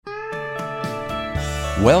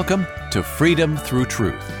Welcome to Freedom Through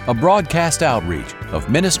Truth, a broadcast outreach of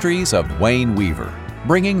Ministries of Wayne Weaver,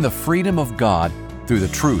 bringing the freedom of God through the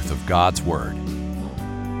truth of God's Word.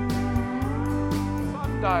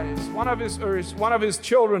 Son dies. One of his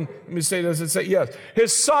children, let me say this and say yes.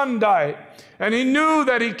 His son died, and he knew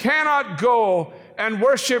that he cannot go and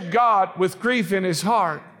worship God with grief in his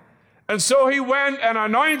heart. And so he went and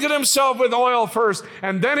anointed himself with oil first,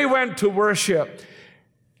 and then he went to worship.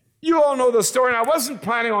 You all know the story, and I wasn't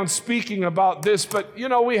planning on speaking about this, but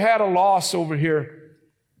we had a loss over here.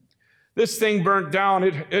 This thing burnt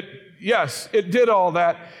down. Yes, it did all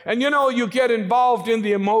that. And you get involved in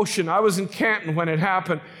the emotion. I was in Canton when it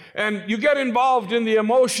happened. And you get involved in the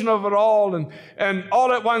emotion of it all, and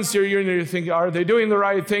all at once you're thinking, are they doing the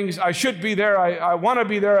right things? I should be there. I want to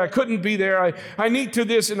be there. I couldn't be there. I need to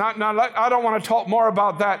this. And I don't want to talk more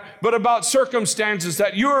about that, but about circumstances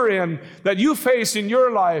that you're in, that you face in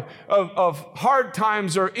your life, of hard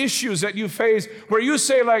times or issues that you face, where you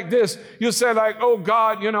say like this, you say like, oh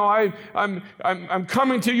God, I'm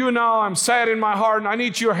coming to you now. I'm sad in my heart, and I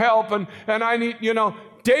need your help, and I need,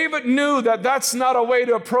 David knew that that's not a way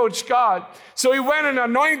to approach God. So he went and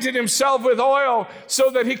anointed himself with oil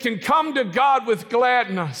so that he can come to God with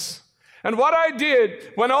gladness. And what I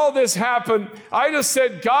did when all this happened, I just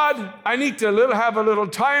said, God, I need to have a little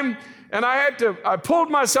time. And I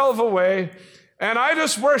pulled myself away and I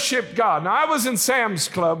just worshiped God. Now I was in Sam's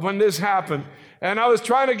Club when this happened. And I was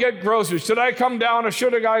trying to get groceries. Should I come down or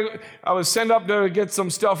should I was sent up there to get some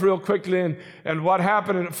stuff real quickly. And what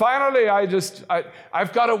happened? And finally,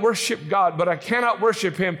 I've got to worship God, but I cannot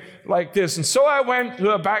worship Him like this. And so I went to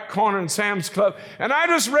the back corner in Sam's Club, and I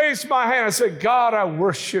just raised my hand. I said, God, I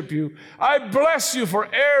worship you. I bless you for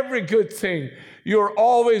every good thing. You're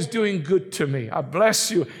always doing good to me. I bless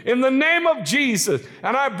you in the name of Jesus.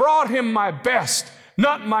 And I brought Him my best.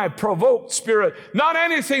 Not my provoked spirit, not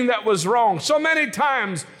anything that was wrong. So many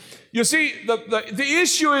times, you see, the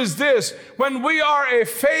issue is this: when we are a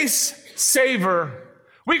face saver,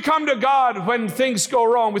 we come to God when things go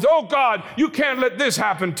wrong with, oh God, you can't let this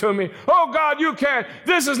happen to me. Oh God, you can't.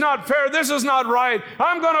 This is not fair. This is not right.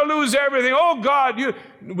 I'm going to lose everything. Oh God,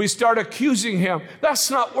 we start accusing Him. That's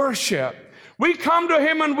not worship. We come to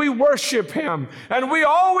Him and we worship Him, and we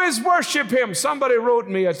always worship Him. Somebody wrote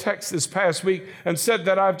me a text this past week and said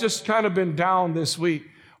that I've just kind of been down this week.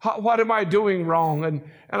 What am I doing wrong? And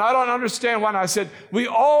I don't understand why. And I said, we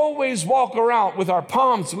always walk around with our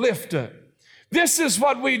palms lifted. This is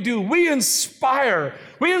what we do. We inspire.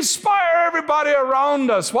 We inspire everybody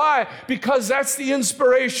around us. Why? Because that's the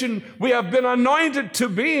inspiration we have been anointed to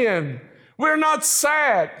be in. We're not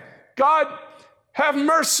sad. God, have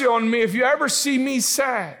mercy on me if you ever see me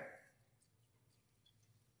sad.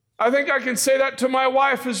 I think I can say that to my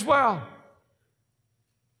wife as well.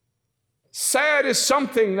 Sad is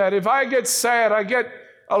something that if I get sad, I get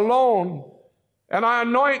alone and I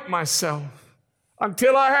anoint myself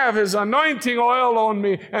until I have His anointing oil on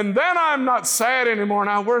me, and then I'm not sad anymore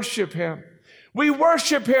and I worship Him. We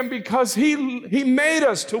worship Him because He made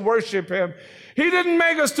us to worship Him. He didn't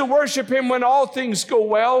make us to worship Him when all things go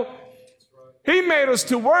well. He made us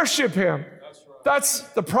to worship Him. That's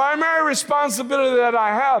the primary responsibility that I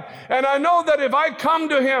have. And I know that if I come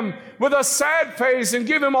to Him with a sad face and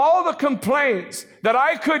give Him all the complaints that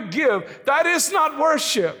I could give, that is not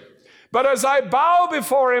worship. But as I bow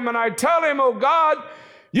before Him and I tell Him, oh God,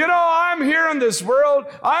 I'm here in this world.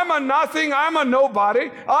 I'm a nothing. I'm a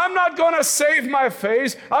nobody. I'm not going to save my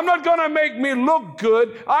face. I'm not going to make me look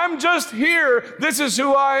good. I'm just here. This is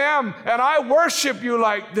who I am. And I worship you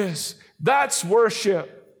like this. That's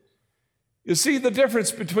worship. You see the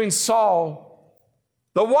difference between Saul.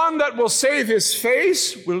 The one that will save his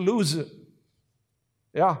face will lose it.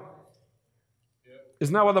 Yeah.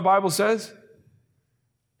 Isn't that what the Bible says?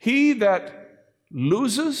 He that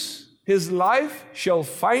loses his life shall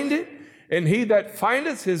find it, and he that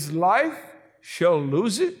findeth his life shall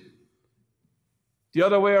lose it. The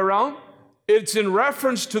other way around, it's in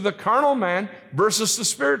reference to the carnal man versus the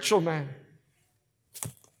spiritual man.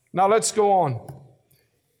 Now let's go on.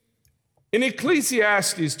 In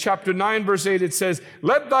Ecclesiastes chapter 9, verse 8, it says,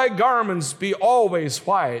 let thy garments be always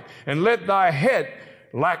white, and let thy head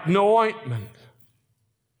lack no ointment.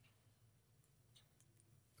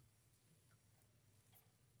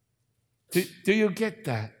 Do you get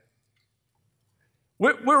that?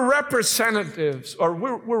 We're representatives, or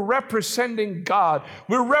we're representing God.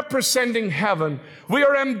 We're representing heaven. We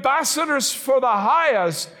are ambassadors for the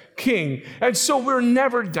highest King. And so we're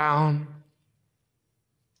never down.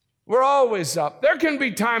 We're always up. There can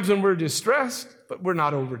be times when we're distressed, but we're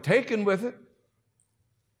not overtaken with it.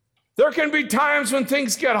 There can be times when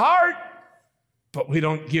things get hard, but we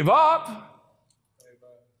don't give up.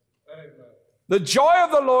 The joy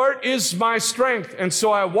of the Lord is my strength, and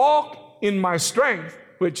so I walk in my strength,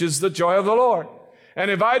 which is the joy of the Lord. And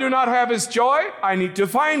if I do not have His joy, I need to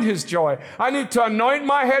find His joy. I need to anoint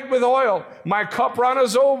my head with oil. My cup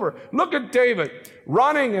runneth over. Look at David,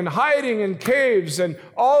 running and hiding in caves and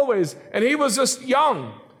he was just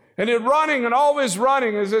young. And running and always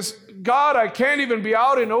running is this, God, I can't even be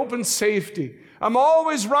out in open safety. I'm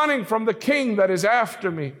always running from the king that is after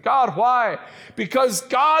me. God, why? Because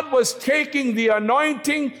God was taking the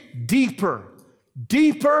anointing deeper.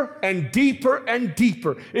 Deeper and deeper and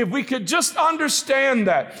deeper. If we could just understand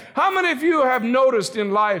that. How many of you have noticed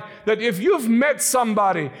in life that if you've met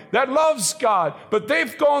somebody that loves God, but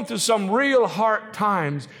they've gone through some real hard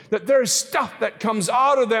times, that there's stuff that comes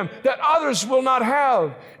out of them that others will not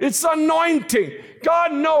have? It's anointing.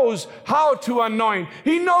 God knows how to anoint.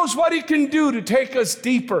 He knows what He can do to take us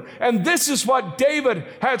deeper. And this is what David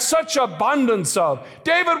had such abundance of.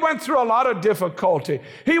 David went through a lot of difficulty.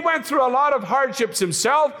 He went through a lot of hardships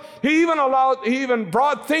himself. He even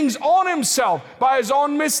brought things on himself by his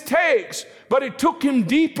own mistakes. But it took him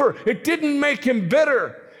deeper. It didn't make him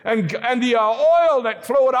bitter. And the oil that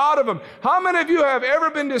flowed out of him. How many of you have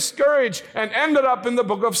ever been discouraged and ended up in the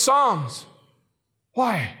book of Psalms?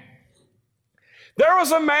 Why? There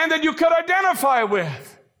was a man that you could identify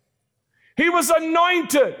with. He was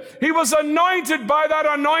anointed. He was anointed by that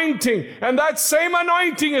anointing. And that same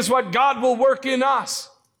anointing is what God will work in us.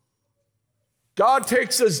 God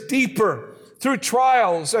takes us deeper through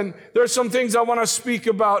trials. And there's some things I want to speak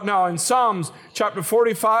about now. In Psalms chapter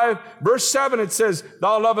 45, verse 7, it says,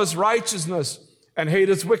 Thou lovest righteousness and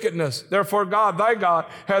hatest wickedness. Therefore God, thy God,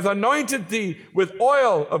 hath anointed thee with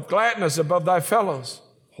oil of gladness above thy fellows.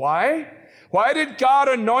 Why? Why did God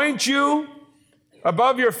anoint you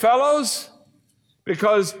above your fellows?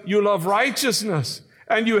 Because you love righteousness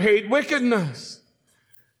and you hate wickedness.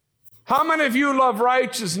 How many of you love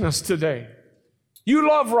righteousness today? You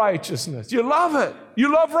love righteousness. You love it.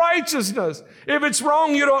 You love righteousness. If it's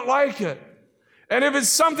wrong, you don't like it. And if it's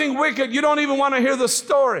something wicked, you don't even want to hear the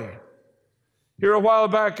story. Here a while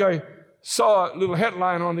back, I saw a little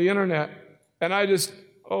headline on the internet, and I just,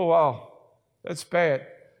 oh, wow, that's bad.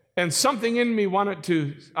 And something in me I want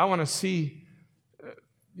to see,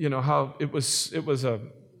 how it was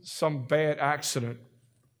some bad accident.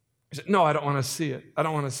 I said, no, I don't want to see it. I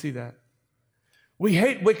don't want to see that. We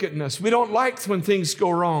hate wickedness. We don't like when things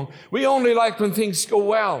go wrong. We only like when things go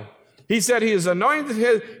well. He said He has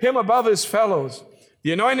anointed him above his fellows.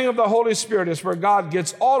 The anointing of the Holy Spirit is where God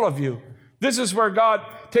gets all of you. This is where God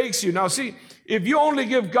takes you. Now see, if you only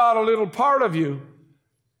give God a little part of you,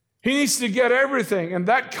 He needs to get everything, and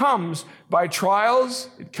that comes by trials.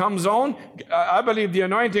 It comes on. I believe the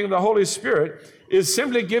anointing of the Holy Spirit is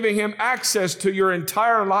simply giving Him access to your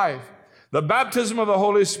entire life. The baptism of the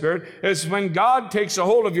Holy Spirit is when God takes a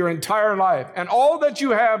hold of your entire life, and all that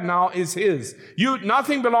you have now is His.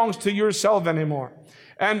 Nothing belongs to yourself anymore.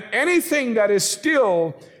 And anything that is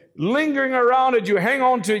still lingering around it, you hang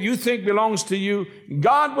on to it, you think belongs to you,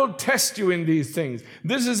 God will test you in these things.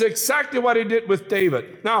 This is exactly what He did with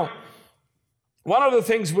David. Now, one of the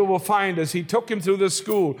things we will find is He took him through the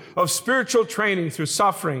school of spiritual training through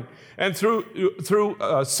suffering. And through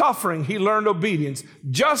suffering, he learned obedience,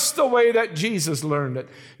 just the way that Jesus learned it.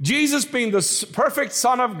 Jesus being the perfect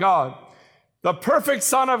Son of God, the perfect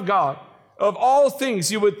Son of God, of all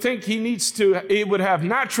things, you would think he would have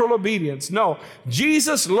natural obedience. No,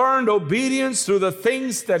 Jesus learned obedience through the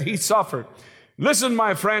things that He suffered. Listen,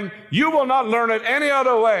 my friend, you will not learn it any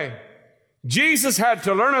other way. Jesus had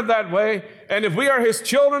to learn it that way, and if we are His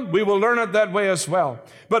children, we will learn it that way as well.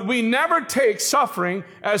 But we never take suffering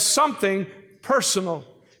as something personal.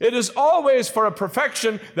 It is always for a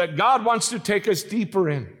perfection that God wants to take us deeper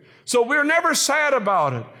in. So we're never sad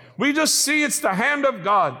about it. We just see it's the hand of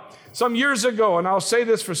God. Some years ago, and I'll say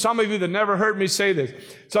this for some of you that never heard me say this,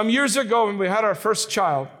 some years ago when we had our first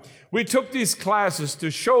child, we took these classes to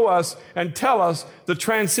show us and tell us the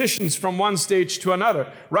transitions from one stage to another.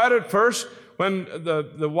 Right at first, when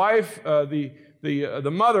the wife, the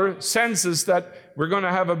mother senses that we're going to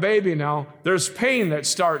have a baby now, there's pain that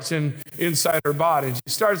starts inside her body.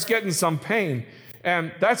 She starts getting some pain,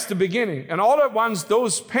 and that's the beginning. And all at once,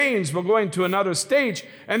 those pains will go into another stage,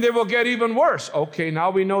 and they will get even worse. Okay, now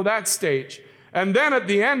we know that stage. And then at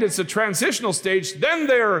the end, it's a transitional stage. Then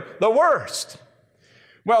they're the worst.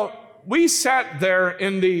 Well, we sat there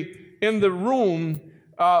in the room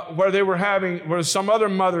where some other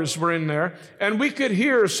mothers were in there, and we could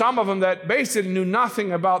hear some of them that basically knew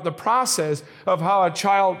nothing about the process of how a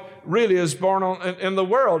child really is born in the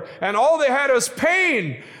world. And all they had is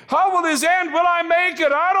pain. How will this end? Will I make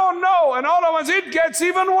it? I don't know. And all at once, it gets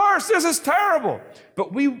even worse. This is terrible.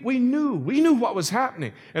 But we knew what was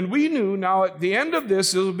happening. And we knew now at the end of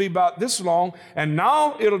this, it'll be about this long, and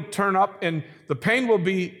now it'll turn up, and the pain will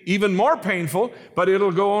be even more painful, but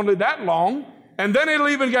it'll go only that long. And then it'll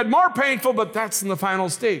even get more painful, but that's in the final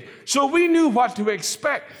stage. So we knew what to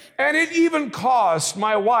expect. And it even caused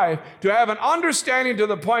my wife to have an understanding to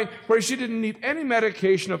the point where she didn't need any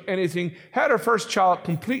medication of anything, had her first child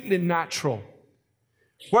completely natural.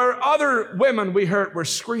 Where other women we heard were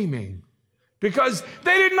screaming because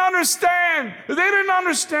they didn't understand. They didn't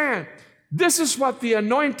understand. This is what the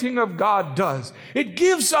anointing of God does. It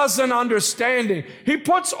gives us an understanding. He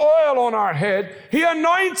puts oil on our head. He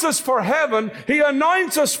anoints us for heaven. He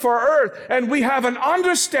anoints us for earth. And we have an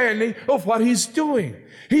understanding of what He's doing.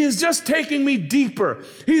 He is just taking me deeper.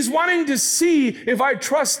 He's wanting to see if I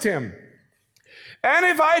trust Him. And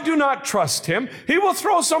if I do not trust Him, He will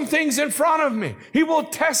throw some things in front of me. He will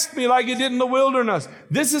test me like He did in the wilderness.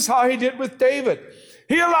 This is how He did with David.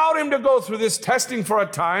 He allowed him to go through this testing for a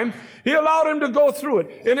time. He allowed him to go through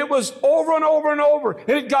it. And it was over and over and over.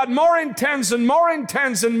 And it got more intense and more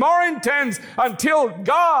intense and more intense until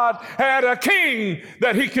God had a king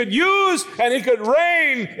that He could use and He could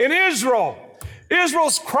reign in Israel.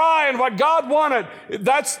 Israel's cry and what God wanted,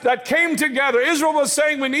 that came together. Israel was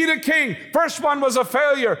saying, we need a king. First one was a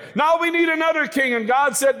failure. Now we need another king. And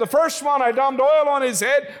God said, the first one, I dumped oil on his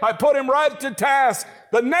head. I put him right to task.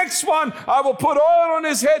 The next one, I will put oil on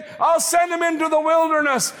his head. I'll send him into the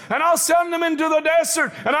wilderness, and I'll send him into the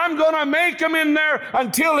desert, and I'm going to make him in there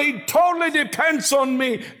until he totally depends on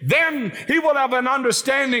me. Then he will have an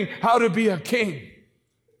understanding how to be a king.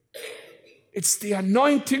 It's the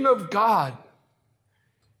anointing of God.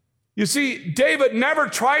 You see, David never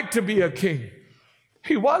tried to be a king.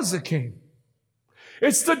 He was a king.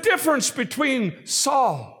 It's the difference between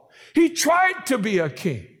Saul. He tried to be a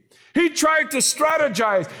king. He tried to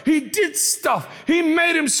strategize. He did stuff. He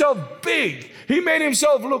made himself big. He made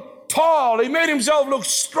himself look tall. He made himself look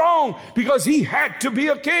strong because he had to be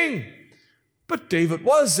a king. But David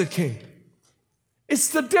was a king. It's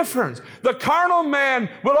the difference. The carnal man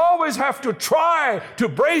will always have to try to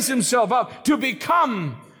brace himself up to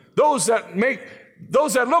become those that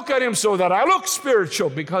look at him so that I look spiritual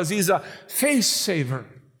because he's a faith saver.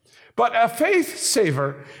 But a faith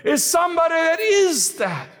saver is somebody that is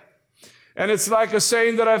that. And it's like a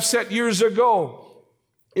saying that I've said years ago.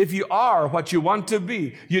 If you are what you want to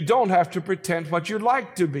be, you don't have to pretend what you'd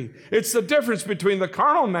like to be. It's the difference between the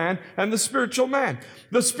carnal man and the spiritual man.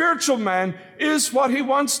 The spiritual man is what he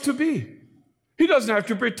wants to be. He doesn't have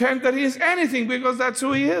to pretend that he is anything because that's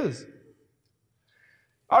who he is.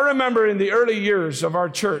 I remember in the early years of our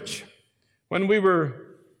church, when we were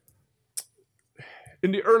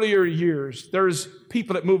in the earlier years, there's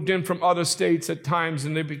people that moved in from other states at times,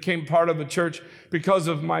 and they became part of the church because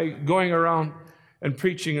of my going around and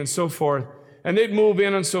preaching and so forth. And they'd move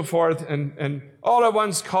in and so forth, and all at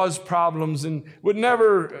once caused problems and would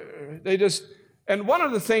never, and one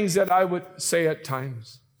of the things that I would say at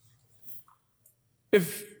times,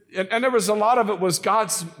 and there was a lot of it was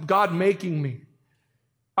God making me.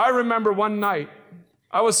 I remember one night,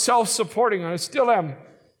 I was self-supporting, and I still am,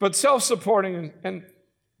 but self-supporting, and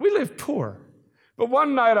we lived poor. But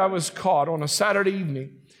one night I was caught on a Saturday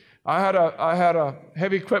evening. I had a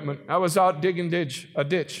heavy equipment. I was out digging a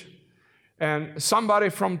ditch. And somebody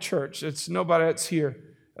from church, it's nobody that's here,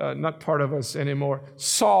 not part of us anymore,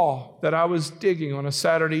 saw that I was digging on a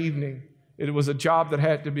Saturday evening. It was a job that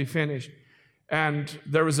had to be finished. And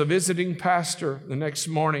there was a visiting pastor the next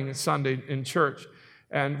morning, Sunday, in church.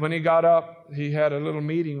 And when he got up, he had a little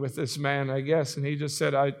meeting with this man, I guess, and he just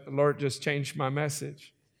said, the Lord just changed my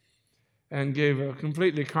message and gave a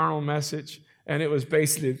completely carnal message. And it was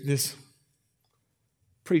basically this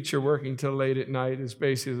preacher working till late at night is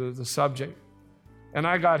basically the subject. And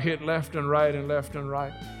I got hit left and right and left and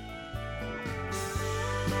right.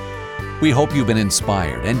 We hope you've been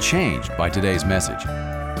inspired and changed by today's message.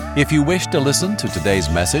 If you wish to listen to today's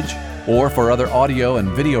message, or for other audio and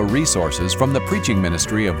video resources from the preaching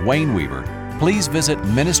ministry of Wayne Weaver, please visit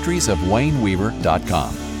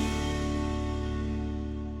ministriesofwayneweaver.com.